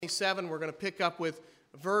27, we're going to pick up with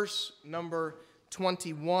verse number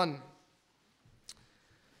 21.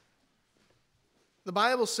 The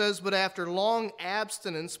Bible says, "But after long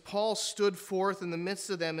abstinence, Paul stood forth in the midst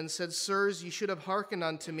of them and said, Sirs, ye should have hearkened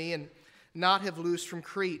unto me, and not have loosed from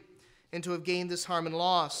Crete, and to have gained this harm and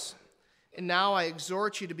loss. And now I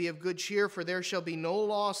exhort you to be of good cheer, for there shall be no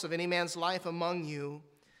loss of any man's life among you,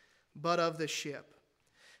 but of the ship.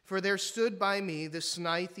 For there stood by me this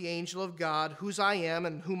night the angel of God, whose I am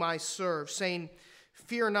and whom I serve, saying,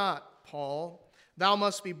 Fear not, Paul, thou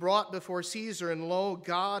must be brought before Caesar, and lo,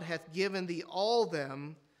 God hath given thee all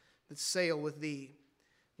them that sail with thee.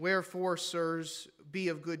 Wherefore, sirs, be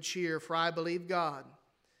of good cheer, for I believe God,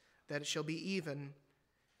 that it shall be even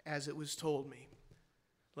as it was told me."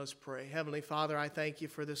 Let's pray. Heavenly Father, I thank you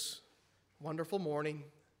for this wonderful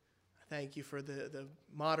morning. Thank you for the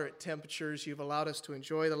moderate temperatures you've allowed us to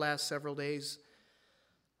enjoy the last several days.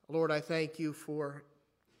 Lord, I thank you for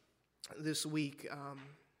this week.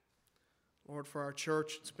 Lord, for our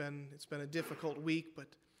church, it's been a difficult week, but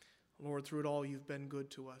Lord, through it all, you've been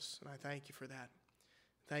good to us, and I thank you for that.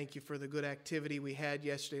 Thank you for the good activity we had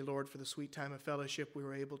yesterday, Lord, for the sweet time of fellowship we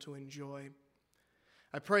were able to enjoy.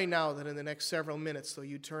 I pray now that in the next several minutes, though,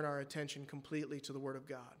 you turn our attention completely to the Word of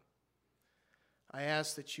God. I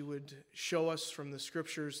ask that you would show us from the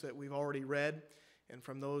scriptures that we've already read and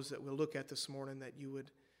from those that we'll look at this morning, that you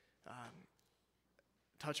would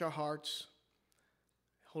touch our hearts.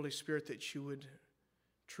 Holy Spirit, that you would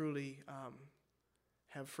truly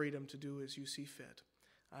have freedom to do as you see fit.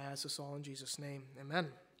 I ask this all in Jesus' name.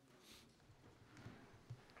 Amen.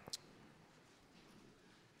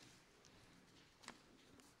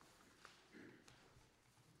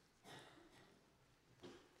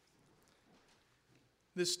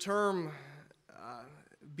 This term,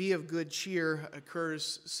 be of good cheer,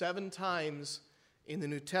 occurs 7 times in the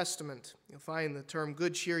New Testament. You'll find the term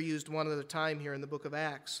good cheer used one other time here in the book of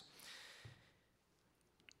Acts.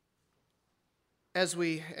 As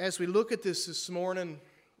we look at this morning,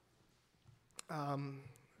 I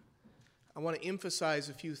want to emphasize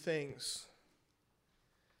a few things.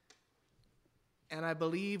 And I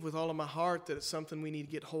believe with all of my heart that it's something we need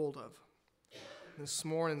to get hold of. This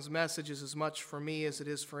morning's message is as much for me as it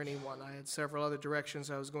is for anyone. I had several other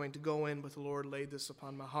directions I was going to go in, but the Lord laid this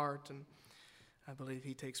upon my heart, and I believe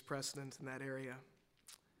He takes precedence in that area.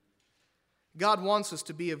 God wants us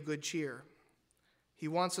to be of good cheer. He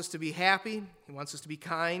wants us to be happy, He wants us to be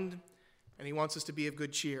kind, and He wants us to be of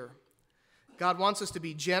good cheer. God wants us to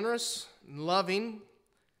be generous and loving,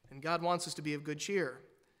 and God wants us to be of good cheer.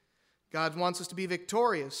 God wants us to be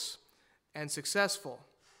victorious and successful,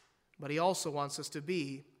 but He also wants us to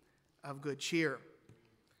be of good cheer.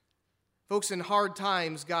 Folks, in hard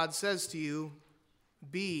times, God says to you,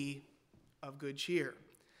 be of good cheer.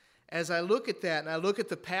 As I look at that, and I look at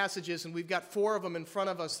the passages, and we've got 4 of them in front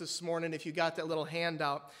of us this morning, if you got that little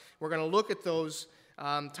handout, we're going to look at those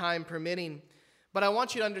time permitting. But I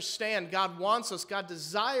want you to understand, God wants us, God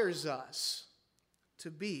desires us to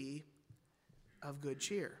be of good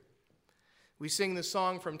cheer. We sing the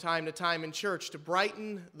song from time to time in church, to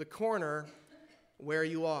brighten the corner where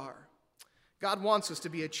you are. God wants us to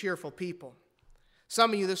be a cheerful people.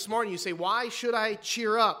 Some of you this morning, you say, why should I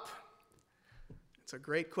cheer up? It's a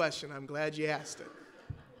great question. I'm glad you asked it.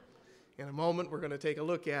 In a moment, we're going to take a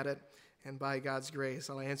look at it, and by God's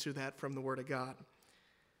grace, I'll answer that from the Word of God.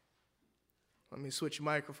 Let me switch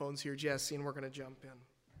microphones here, Jesse, and we're going to jump in.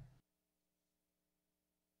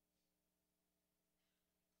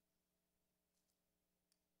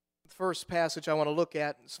 The first passage I want to look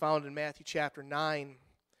at is found in Matthew chapter 9.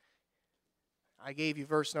 I gave you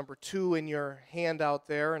verse number 2 in your handout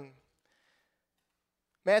there. And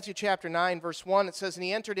Matthew chapter 9, verse 1, it says, And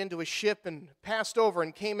he entered into a ship and passed over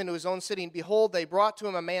and came into his own city. And behold, they brought to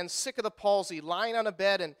him a man sick of the palsy, lying on a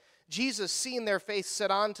bed. And Jesus, seeing their faith, said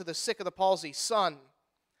unto the sick of the palsy, Son,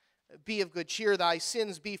 be of good cheer, thy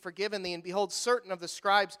sins be forgiven thee. And behold, certain of the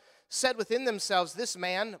scribes said within themselves, This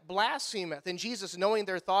man blasphemeth. And Jesus, knowing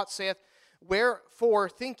their thoughts, saith, Wherefore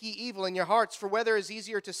think ye evil in your hearts? For whether is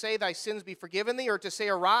easier to say, Thy sins be forgiven thee, or to say,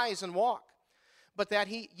 Arise and walk? But that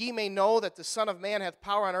ye may know that the Son of Man hath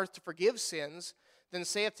power on earth to forgive sins, then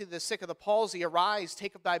saith to the sick of the palsy, Arise,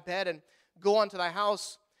 take up thy bed, and go unto thy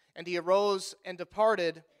house. And he arose and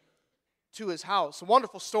departed to his house. A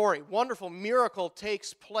wonderful story, wonderful miracle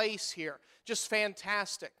takes place here. Just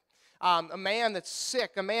fantastic. A man that's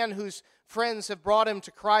sick, a man whose friends have brought him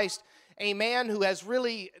to Christ, a man who has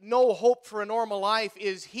really no hope for a normal life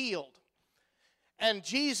is healed. And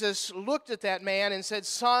Jesus looked at that man and said,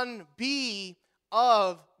 Son, be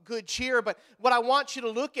of good cheer. But what I want you to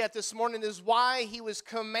look at this morning is why he was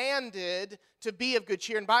commanded to be of good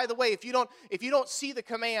cheer. And by the way, if you don't see the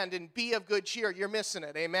command and be of good cheer, you're missing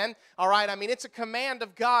it. Amen? All right? I mean, it's a command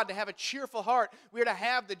of God to have a cheerful heart. We're to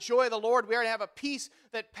have the joy of the Lord. We are to have a peace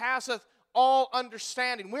that passeth all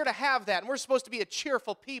understanding. We're to have that, and we're supposed to be a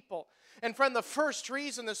cheerful people. And friend, the first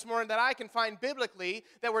reason this morning that I can find biblically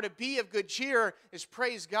that we're to be of good cheer is,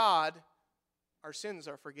 praise God, our sins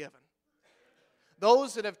are forgiven.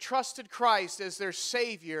 Those that have trusted Christ as their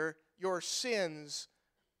Savior, your sins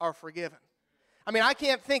are forgiven. I mean, I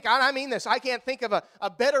can't think of a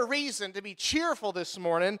better reason to be cheerful this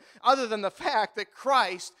morning other than the fact that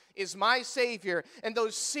Christ is my Savior. And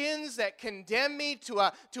those sins that condemn me to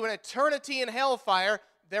an eternity in hellfire,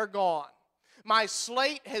 they're gone. My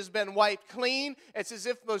slate has been wiped clean. It's as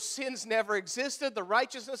if those sins never existed. The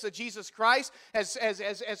righteousness of Jesus Christ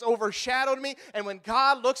has overshadowed me. And when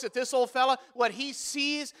God looks at this old fella, what he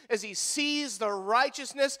sees is he sees the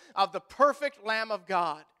righteousness of the perfect Lamb of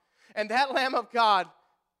God. And that Lamb of God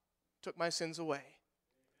took my sins away.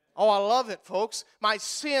 Oh, I love it, folks. My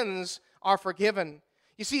sins are forgiven.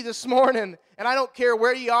 You see, this morning, and I don't care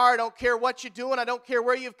where you are, I don't care what you're doing, I don't care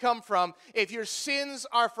where you've come from, if your sins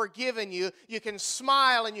are forgiven you, you can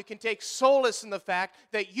smile and you can take solace in the fact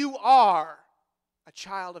that you are a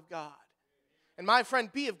child of God. And my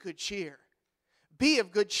friend, be of good cheer. Be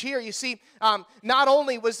of good cheer. You see, not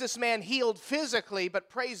only was this man healed physically, but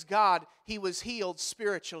praise God, he was healed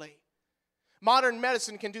spiritually. Modern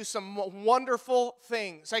medicine can do some wonderful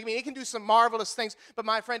things. I mean, it can do some marvelous things, but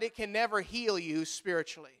my friend, it can never heal you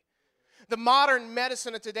spiritually. The modern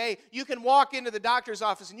medicine of today, you can walk into the doctor's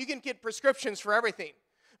office and you can get prescriptions for everything.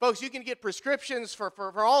 Folks, you can get prescriptions for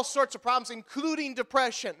all sorts of problems, including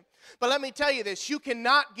depression. But let me tell you this, you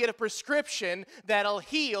cannot get a prescription that'll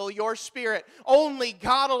heal your spirit. Only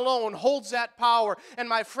God alone holds that power. And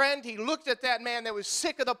my friend, he looked at that man that was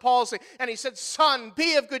sick of the palsy, and he said, "Son,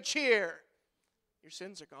 be of good cheer. Your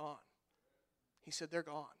sins are gone." He said, "They're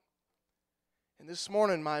gone." And this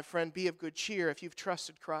morning, my friend, be of good cheer if you've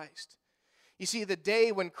trusted Christ. You see, the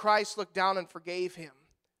day when Christ looked down and forgave him,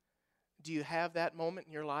 do you have that moment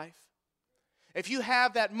in your life? If you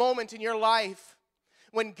have that moment in your life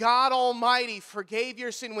when God Almighty forgave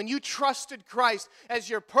your sin, when you trusted Christ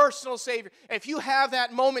as your personal Savior, if you have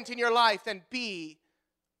that moment in your life, then be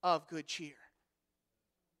of good cheer.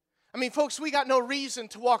 I mean, folks, we got no reason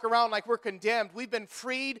to walk around like we're condemned. We've been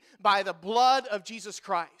freed by the blood of Jesus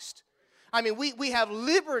Christ. I mean, we have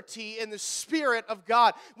liberty in the Spirit of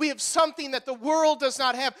God. We have something that the world does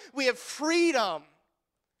not have. We have freedom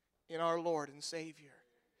in our Lord and Savior.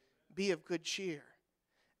 Be of good cheer.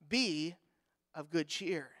 Be of good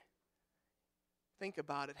cheer. Think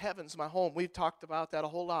about it. Heaven's my home. We've talked about that a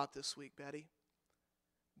whole lot this week, Betty.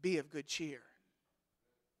 Be of good cheer.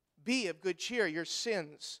 Be of good cheer. Your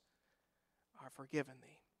sins are forgiven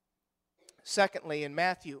thee. Secondly, in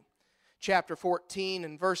Matthew chapter 14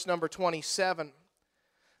 and verse number 27,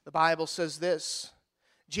 the Bible says this: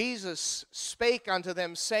 Jesus spake unto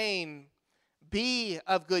them, saying, Be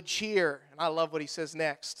of good cheer. And I love what he says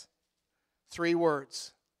next. 3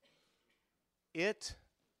 words. It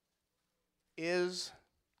is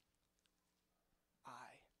I.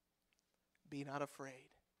 Be not afraid.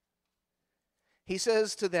 He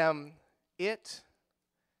says to them, it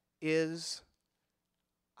is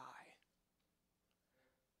I.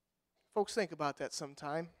 Folks, think about that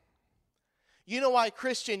sometime. You know why,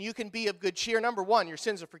 Christian, you can be of good cheer? Number 1, your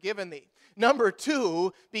sins are forgiven thee. Number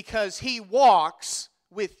 2, because he walks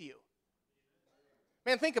with you.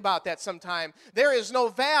 Man, think about that sometime. There is no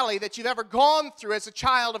valley that you've ever gone through as a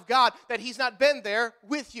child of God that he's not been there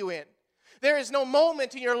with you in. There is no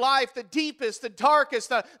moment in your life, the deepest, the darkest,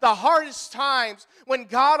 the hardest times, when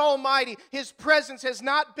God Almighty, his presence has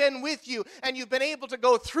not been with you, and you've been able to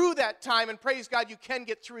go through that time, and praise God, you can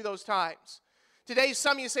get through those times. Today,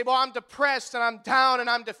 some of you say, well, I'm depressed, and I'm down, and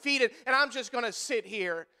I'm defeated, and I'm just going to sit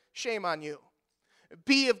here. Shame on you.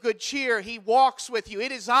 Be of good cheer. He walks with you.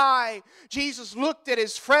 It is I. Jesus looked at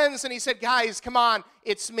his friends, and he said, guys, come on,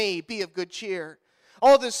 it's me. Be of good cheer.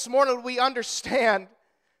 Oh, this morning we understand,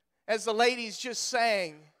 as the ladies just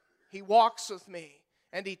sang, he walks with me,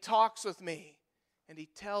 and he talks with me, and he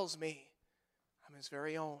tells me I'm his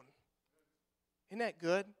very own. Isn't that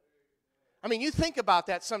good? I mean, you think about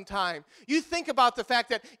that sometime. You think about the fact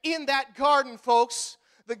that in that garden, folks,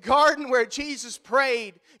 the garden where Jesus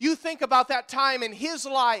prayed, you think about that time in his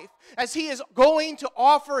life as he is going to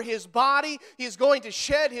offer his body, he is going to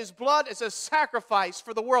shed his blood as a sacrifice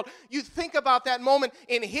for the world. You think about that moment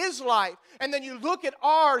in his life, and then you look at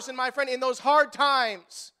ours, and my friend, in those hard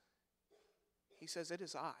times, he says, it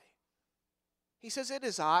is I. He says, it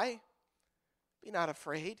is I. Be not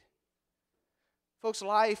afraid. Folks,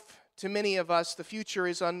 life, to many of us, the future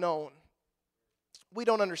is unknown. We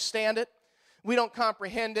don't understand it. We don't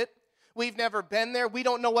comprehend it. We've never been there. We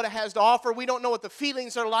don't know what it has to offer. We don't know what the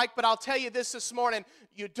feelings are like. But I'll tell you this morning,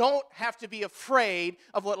 you don't have to be afraid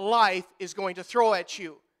of what life is going to throw at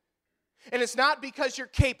you. And it's not because you're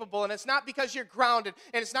capable, and it's not because you're grounded,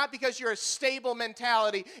 and it's not because you're a stable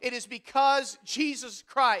mentality. It is because Jesus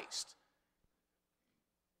Christ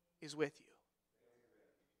is with you.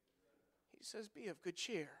 He says, be of good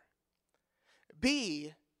cheer.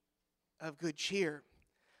 Be of good cheer.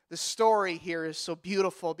 The story here is so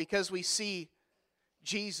beautiful because we see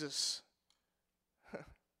Jesus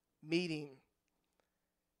meeting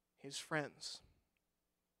his friends.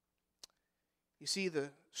 You see, the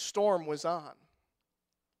storm was on.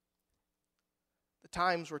 The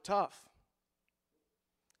times were tough.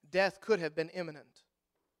 Death could have been imminent.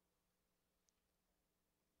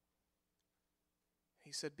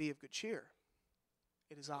 He said, be of good cheer.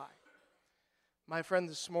 It is I. My friend,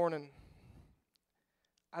 this morning,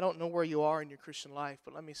 I don't know where you are in your Christian life,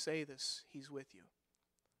 but let me say this. He's with you.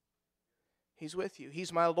 He's with you.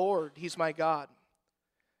 He's my Lord. He's my God.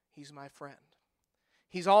 He's my friend.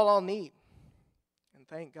 He's all I'll need. And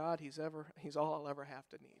thank God he's all I'll ever have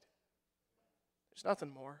to need. There's nothing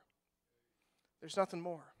more. There's nothing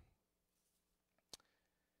more.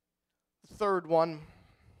 The third one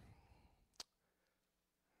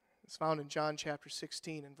is found in John chapter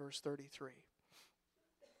 16 and verse 33.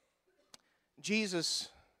 Jesus,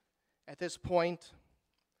 at this point,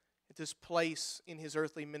 at this place in his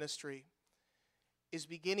earthly ministry, is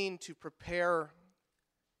beginning to prepare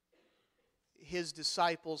his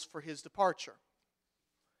disciples for his departure.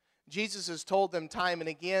 Jesus has told them time and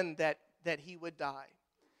again that he would die.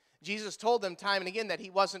 Jesus told them time and again that he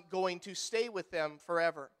wasn't going to stay with them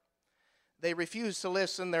forever. They refuse to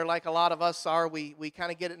listen. They're like a lot of us are. We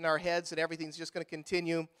kind of get it in our heads that everything's just going to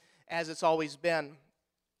continue as it's always been.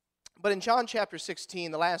 But in John chapter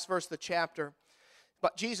 16, the last verse of the chapter,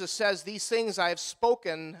 but Jesus says, these things I have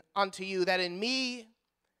spoken unto you, that in me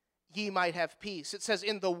ye might have peace. It says,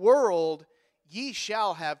 in the world ye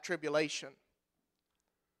shall have tribulation,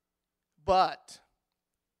 but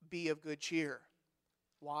be of good cheer.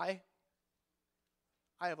 Why?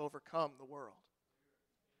 I have overcome the world.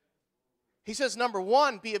 He says, number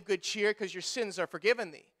one, be of good cheer because your sins are forgiven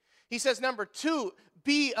thee. He says, number two,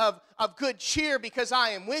 be of good cheer because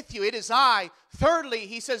I am with you. It is I. Thirdly,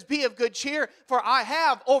 he says, be of good cheer for I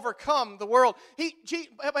have overcome the world.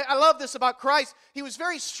 I love this about Christ. He was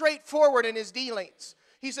very straightforward in his dealings.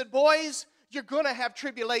 He said, boys, you're going to have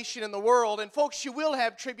tribulation in the world. And folks, you will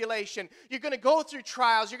have tribulation. You're going to go through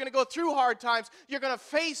trials. You're going to go through hard times. You're going to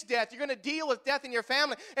face death. You're going to deal with death in your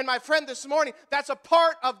family. And my friend, this morning, that's a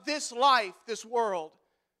part of this life, this world.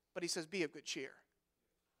 But he says, be of good cheer.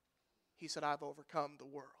 He said, I've overcome the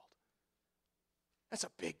world. That's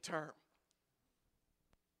a big term.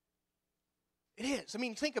 It is. I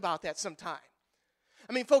mean, think about that sometime.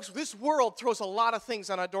 I mean, folks, this world throws a lot of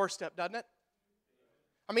things on our doorstep, doesn't it?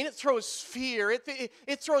 I mean, it throws fear.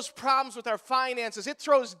 It throws problems with our finances. It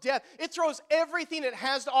throws death. It throws everything it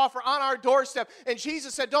has to offer on our doorstep. And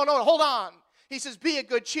Jesus said, no, hold on. He says, be of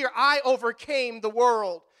good cheer. I overcame the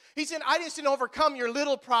world. He said, I just didn't overcome your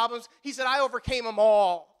little problems. He said, I overcame them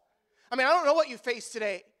all. I mean, I don't know what you face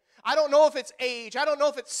today. I don't know if it's age. I don't know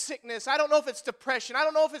if it's sickness. I don't know if it's depression. I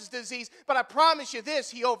don't know if it's disease. But I promise you this,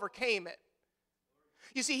 he overcame it.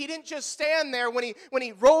 You see, he didn't just stand there when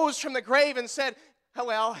he rose from the grave and said, oh,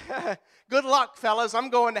 well, good luck, fellas, I'm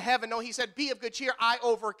going to heaven. No, he said, be of good cheer, I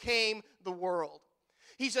overcame the world.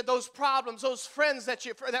 He said, those problems, those friends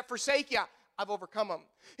that forsake you, I've overcome them.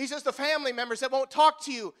 He says, the family members that won't talk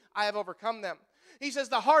to you, I have overcome them. He says,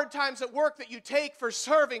 the hard times at work that you take for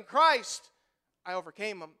serving Christ, I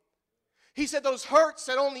overcame them. He said, those hurts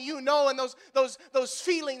that only you know and those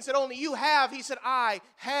feelings that only you have, he said, I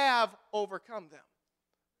have overcome them.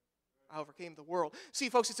 I overcame the world. See,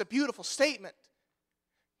 folks, it's a beautiful statement.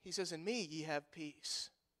 He says, in me ye have peace.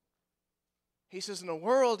 He says, in the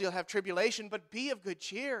world you'll have tribulation, but be of good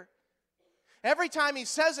cheer. Every time he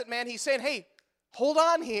says it, man, he's saying, hey, hold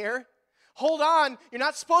on here. Hold on. You're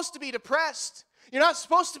not supposed to be depressed. You're not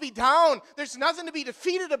supposed to be down. There's nothing to be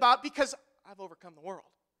defeated about because I've overcome the world.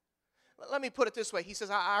 Let me put it this way. He says,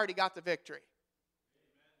 I already got the victory.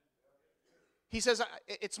 He says,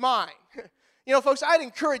 it's mine. You know, folks, I'd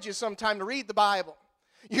encourage you sometime to read the Bible.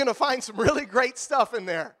 You're going to find some really great stuff in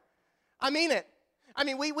there. I mean it. I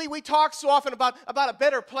mean, we talk so often about a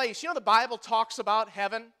better place. You know, the Bible talks about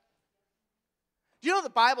heaven. Do you know the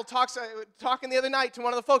Bible talks, talking the other night to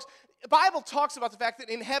one of the folks, the Bible talks about the fact that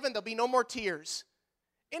in heaven there'll be no more tears.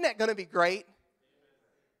 Isn't that going to be great?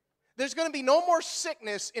 There's going to be no more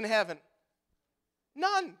sickness in heaven.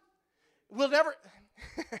 None. We'll never,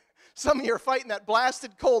 some of you are fighting that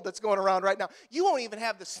blasted cold that's going around right now. You won't even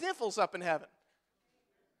have the sniffles up in heaven.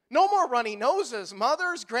 No more runny noses,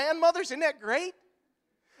 mothers, grandmothers, isn't that great?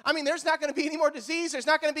 I mean, there's not going to be any more disease. There's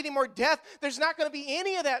not going to be any more death. There's not going to be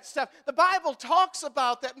any of that stuff. The Bible talks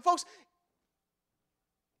about that. And folks,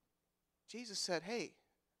 Jesus said, hey,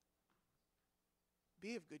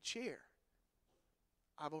 be of good cheer.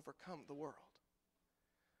 I've overcome the world.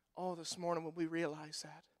 Oh, this morning when we realize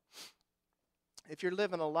that, if you're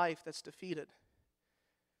living a life that's defeated,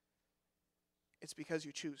 it's because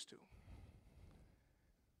you choose to.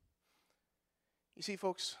 You see,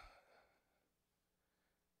 folks,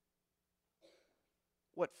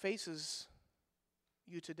 what faces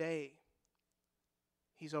you today,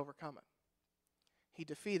 he's overcome it. He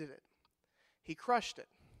defeated it. He crushed it.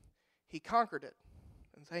 He conquered it.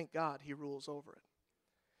 And thank God he rules over it.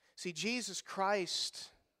 See, Jesus Christ,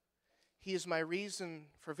 he is my reason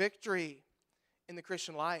for victory in the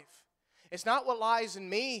Christian life. It's not what lies in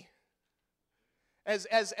me. As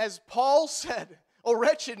Paul said, oh,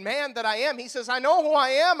 wretched man that I am. He says, I know who I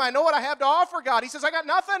am. I know what I have to offer, God. He says, I got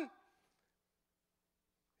nothing.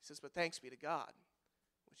 He says, but thanks be to God,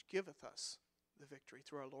 which giveth us the victory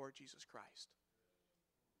through our Lord Jesus Christ.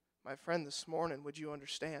 My friend, this morning, would you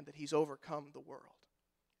understand that he's overcome the world?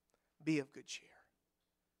 Be of good cheer.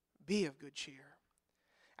 Be of good cheer.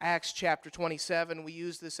 Acts chapter 27, we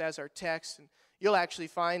use this as our text, and you'll actually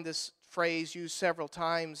find this phrase used several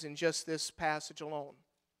times in just this passage alone.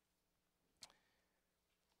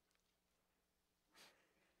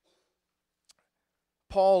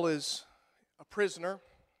 Paul is a prisoner.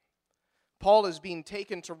 Paul is being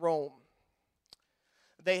taken to Rome.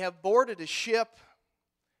 They have boarded a ship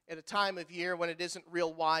at a time of year when it isn't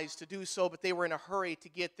real wise to do so, but they were in a hurry to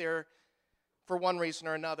get there for one reason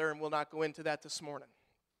or another, and we'll not go into that this morning.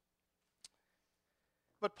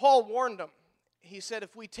 But Paul warned them. He said,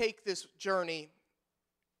 if we take this journey,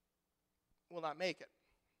 we'll not make it.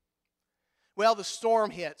 Well, the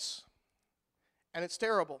storm hits, and it's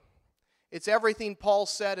terrible. It's everything Paul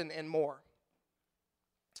said and more.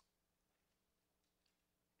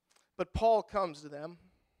 But Paul comes to them.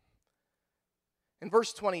 In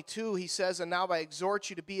verse 22, he says, and now I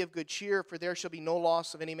exhort you to be of good cheer, for there shall be no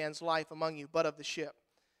loss of any man's life among you, but of the ship.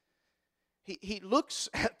 He looks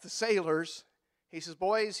at the sailors. He says,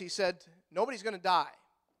 boys, he said, nobody's going to die.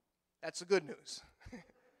 That's the good news.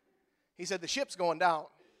 He said, the ship's going down.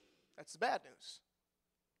 That's the bad news.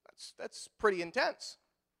 That's pretty intense.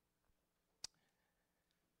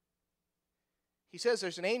 He says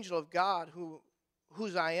there's an angel of God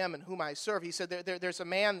whose I am and whom I serve. He said there's a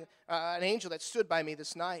man, an angel that stood by me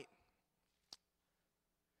this night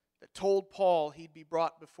that told Paul he'd be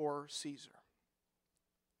brought before Caesar.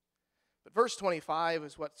 But verse 25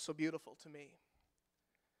 is what's so beautiful to me.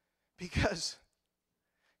 Because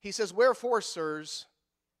he says, wherefore, sirs,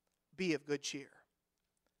 be of good cheer.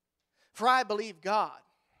 For I believe God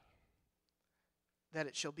that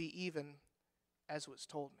it shall be even as was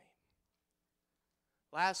told me.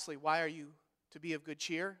 Lastly, why are you to be of good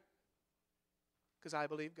cheer? Because I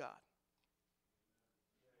believe God.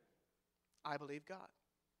 I believe God.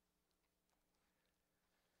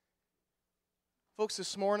 Folks,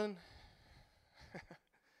 this morning,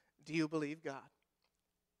 do you believe God?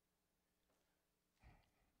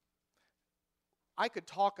 I could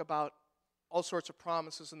talk about all sorts of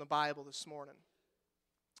promises in the Bible this morning.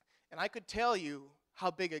 And I could tell you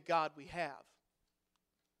how big a God we have.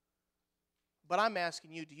 But I'm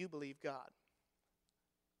asking you, do you believe God?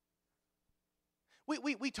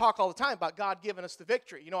 We talk all the time about God giving us the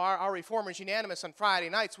victory. You know, our Reformers Unanimous on Friday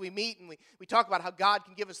nights, we meet and we talk about how God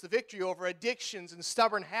can give us the victory over addictions and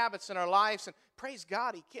stubborn habits in our lives. And praise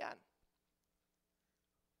God, He can.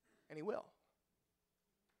 And He will.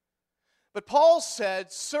 But Paul said,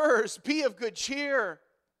 sirs, be of good cheer.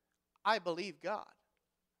 I believe God.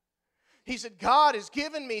 He said, God has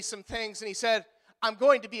given me some things, and he said, I'm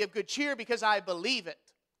going to be of good cheer because I believe it.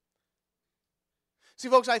 See,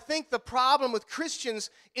 folks, I think the problem with Christians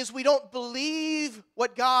is we don't believe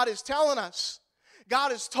what God is telling us.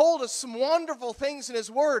 God has told us some wonderful things in His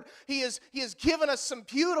Word. He has given us some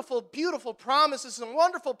beautiful, beautiful promises, some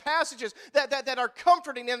wonderful passages that are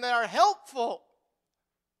comforting and that are helpful.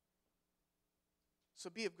 So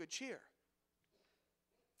be of good cheer,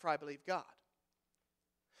 for I believe God.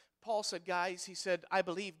 Paul said, guys, he said, I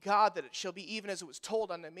believe God that it shall be even as it was told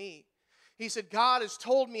unto me. He said, God has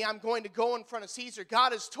told me I'm going to go in front of Caesar.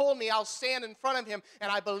 God has told me I'll stand in front of him,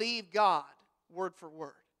 and I believe God, word for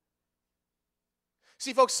word.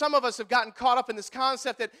 See, folks, some of us have gotten caught up in this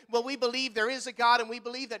concept that, well, we believe there is a God, and we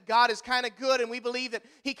believe that God is kind of good, and we believe that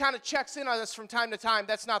he kind of checks in on us from time to time.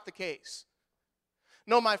 That's not the case.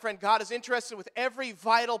 No, my friend, God is interested with every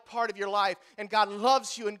vital part of your life, and God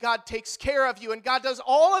loves you, and God takes care of you, and God does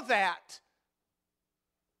all of that.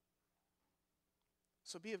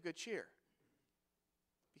 So be of good cheer,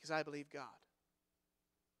 because I believe God.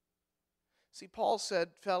 See, Paul said,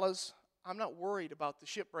 fellas, I'm not worried about the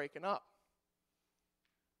ship breaking up,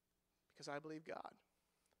 because I believe God.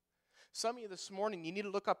 Some of you this morning, you need to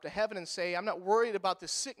look up to heaven and say, I'm not worried about the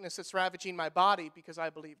sickness that's ravaging my body, because I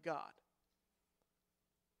believe God.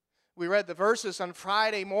 We read the verses on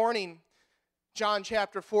Friday morning, John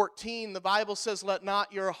chapter 14. The Bible says, let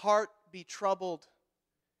not your heart be troubled.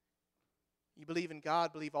 You believe in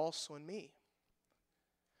God, believe also in me.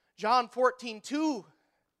 John 14:2. Do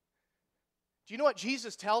you know what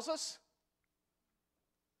Jesus tells us?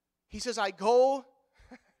 He says, I go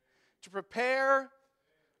to prepare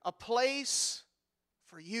a place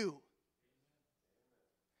for you.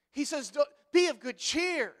 He says, be of good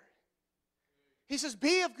cheer. He says,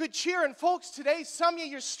 be of good cheer. And folks, today, some of you,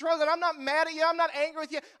 you're struggling. I'm not mad at you. I'm not angry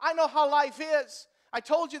with you. I know how life is. I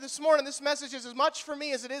told you this morning, this message is as much for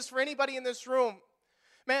me as it is for anybody in this room.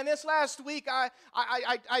 Man, this last week, I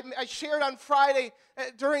shared on Friday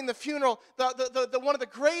during the funeral, the one of the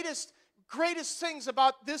greatest things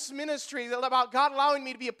about this ministry, about God allowing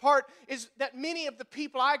me to be a part, is that many of the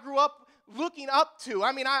people I grew up looking up to.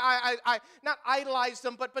 I mean, I not idolized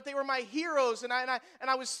them, but they were my heroes, and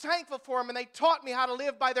I was thankful for them, and they taught me how to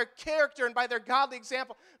live by their character and by their godly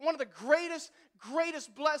example. One of the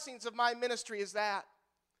greatest blessings of my ministry is that.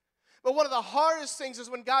 But one of the hardest things is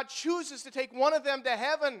when God chooses to take one of them to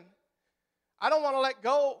heaven. I don't want to let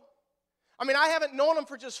go. I mean, I haven't known them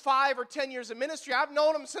for just 5 or 10 years of ministry. I've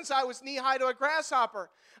known them since I was knee-high to a grasshopper.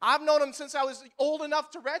 I've known them since I was old enough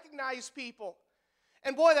to recognize people.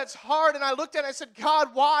 And boy, that's hard. And I looked at it and I said, God,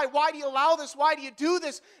 why? Why do you allow this? Why do you do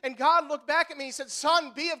this? And God looked back at me and he said,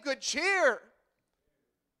 son, be of good cheer.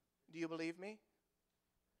 Do you believe me?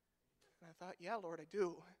 And I thought, yeah, Lord, I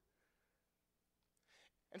do.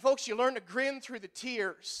 And folks, you learn to grin through the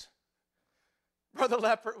tears. Brother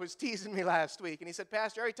Leppert was teasing me last week, and he said,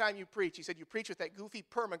 Pastor, every time you preach, he said, you preach with that goofy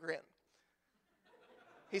permagrin.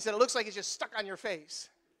 He said, it looks like it's just stuck on your face.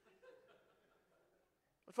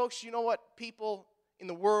 But folks, you know what people in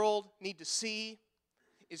the world need to see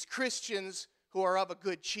is Christians who are of a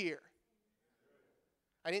good cheer.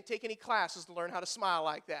 I didn't take any classes to learn how to smile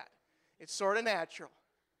like that. It's sort of natural.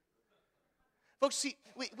 Folks, see,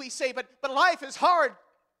 we say, but life is hard.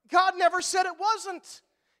 God never said it wasn't.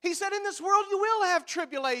 He said, in this world you will have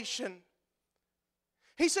tribulation.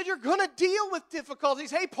 He said, you're going to deal with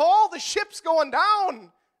difficulties. Hey, Paul, the ship's going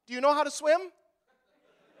down. Do you know how to swim?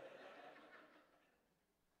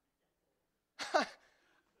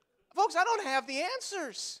 Folks, I don't have the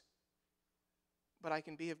answers. But I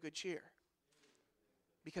can be of good cheer.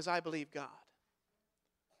 Because I believe God.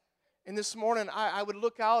 And this morning, I would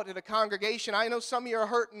look out at a congregation. I know some of you are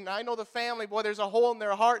hurting. I know the family. Boy, there's a hole in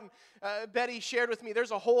their heart. And Betty shared with me, there's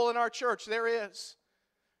a hole in our church. There is.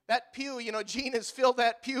 That pew, you know, Gene has filled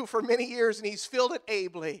that pew for many years, and he's filled it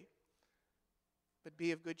ably. But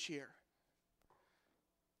be of good cheer.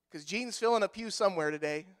 Because Gene's filling a pew somewhere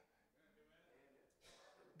today.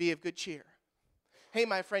 Be of good cheer. Hey,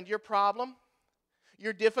 my friend, your problem,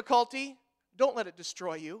 your difficulty, don't let it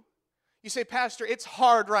destroy you. You say, Pastor, it's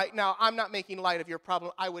hard right now. I'm not making light of your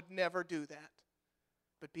problem. I would never do that.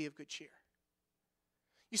 But be of good cheer.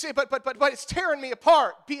 You say, but it's tearing me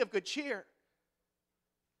apart. Be of good cheer.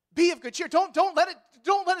 Be of good cheer. Don't let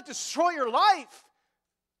it destroy your life.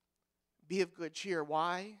 Be of good cheer.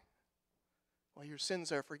 Why? Well, your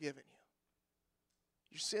sins are forgiven you.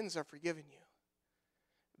 Your sins are forgiven you.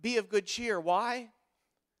 Be of good cheer. Why?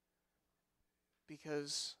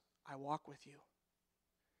 Because I walk with you.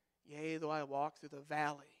 Yea, though I walk through the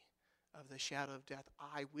valley of the shadow of death,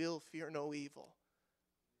 I will fear no evil.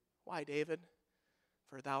 Why, David?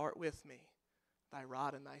 For thou art with me. Thy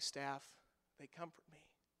rod and thy staff, they comfort me.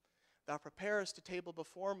 Thou preparest a table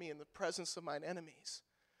before me in the presence of mine enemies.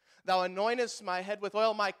 Thou anointest my head with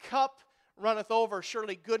oil. My cup runneth over.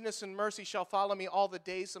 Surely goodness and mercy shall follow me all the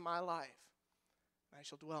days of my life. And I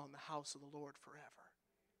shall dwell in the house of the Lord forever.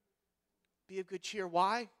 Be of good cheer.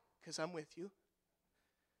 Why? Because I'm with you.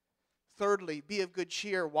 Thirdly, be of good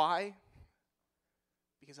cheer. Why?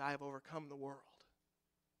 Because I have overcome the world.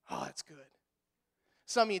 Oh, that's good.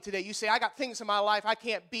 Some of you today, you say, I got things in my life I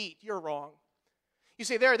can't beat. You're wrong. You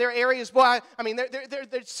say, there are areas, boy,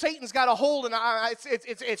 Satan's got a hold, and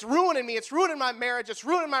it's ruining me. It's ruining my marriage. It's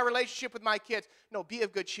ruining my relationship with my kids. No, be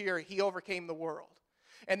of good cheer. He overcame the world.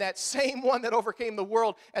 And that same one that overcame the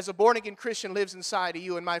world as a born-again Christian lives inside of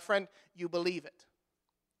you. And my friend, you believe it.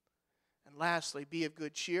 And lastly, be of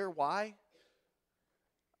good cheer. Why?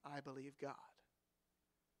 I believe God.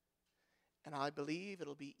 And I believe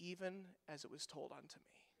it'll be even as it was told unto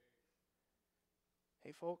me.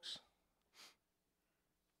 Hey, folks,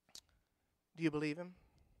 do you believe Him?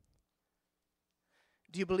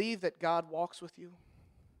 Do you believe that God walks with you?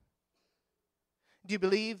 Do you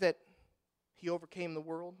believe that He overcame the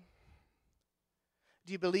world?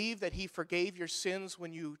 Do you believe that He forgave your sins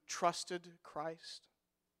when you trusted Christ?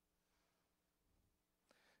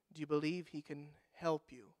 Do you believe He can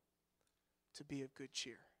help you to be of good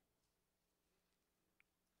cheer?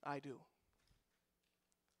 I do.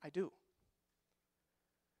 I do.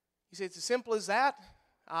 You say it's as simple as that?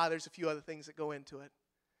 There's a few other things that go into it.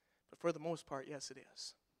 But for the most part, yes, it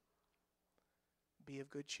is. Be of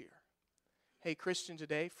good cheer. Hey, Christian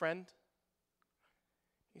today, friend,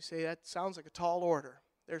 you say, that sounds like a tall order.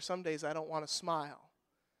 There are some days I don't want to smile.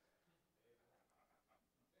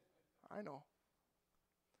 I know.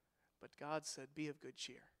 But God said, be of good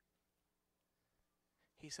cheer.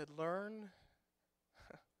 He said, learn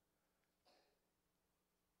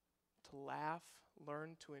to laugh,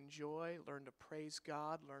 learn to enjoy, learn to praise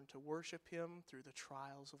God, learn to worship Him through the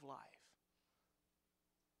trials of life.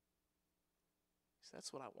 So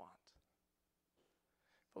that's what I want.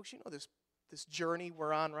 Folks, you know this journey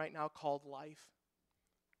we're on right now called life?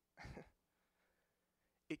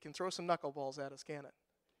 It can throw some knuckleballs at us, can it?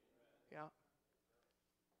 Yeah.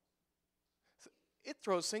 It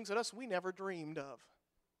throws things at us we never dreamed of.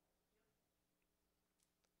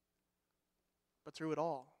 But through it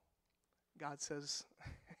all, God says,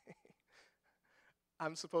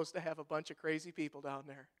 I'm supposed to have a bunch of crazy people down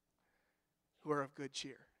there who are of good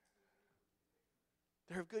cheer.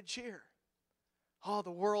 They're of good cheer. Oh, the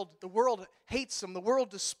world hates them. The world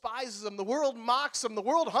despises them. The world mocks them. The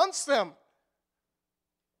world hunts them.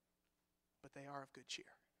 But they are of good cheer.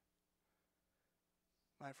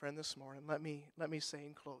 My friend, this morning, let me say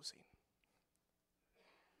in closing,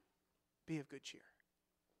 be of good cheer.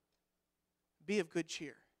 Be of good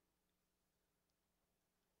cheer.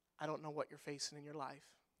 I don't know what you're facing in your life.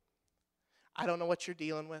 I don't know what you're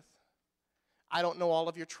dealing with. I don't know all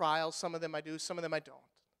of your trials. Some of them I do, some of them I don't.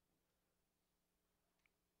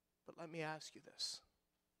 But let me ask you this.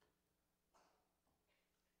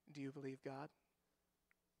 Do you believe God?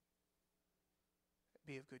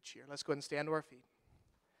 Be of good cheer. Let's go ahead and stand to our feet.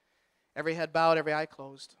 Every head bowed, every eye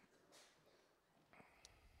closed.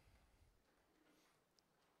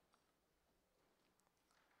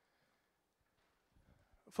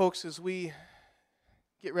 Folks, as we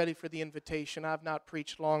get ready for the invitation, I've not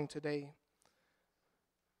preached long today.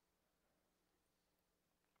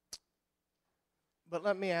 But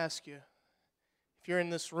let me ask you, if you're in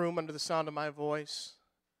this room under the sound of my voice,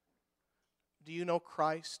 do you know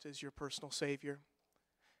Christ as your personal Savior?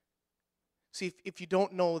 See, if you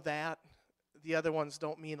don't know that, the other ones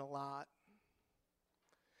don't mean a lot.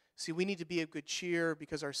 See, we need to be of good cheer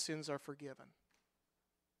because our sins are forgiven.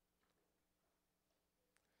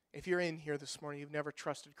 If you're in here this morning, you've never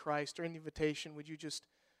trusted Christ, during the invitation, would you just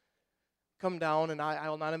come down, and I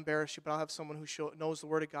will not embarrass you, but I'll have someone who knows the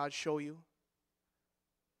Word of God show you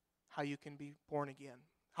how you can be born again,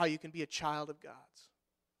 how you can be a child of God's.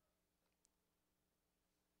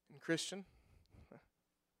 And Christian,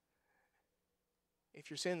 if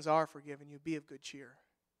your sins are forgiven, you be of good cheer.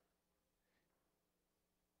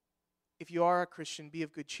 If you are a Christian, be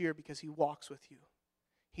of good cheer because He walks with you.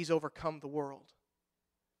 He's overcome the world.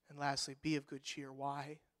 And lastly, be of good cheer.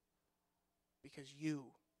 Why? Because you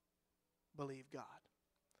believe God.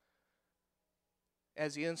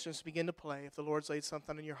 As the instruments begin to play, if the Lord's laid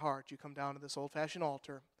something in your heart, you come down to this old-fashioned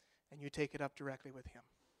altar and you take it up directly with Him.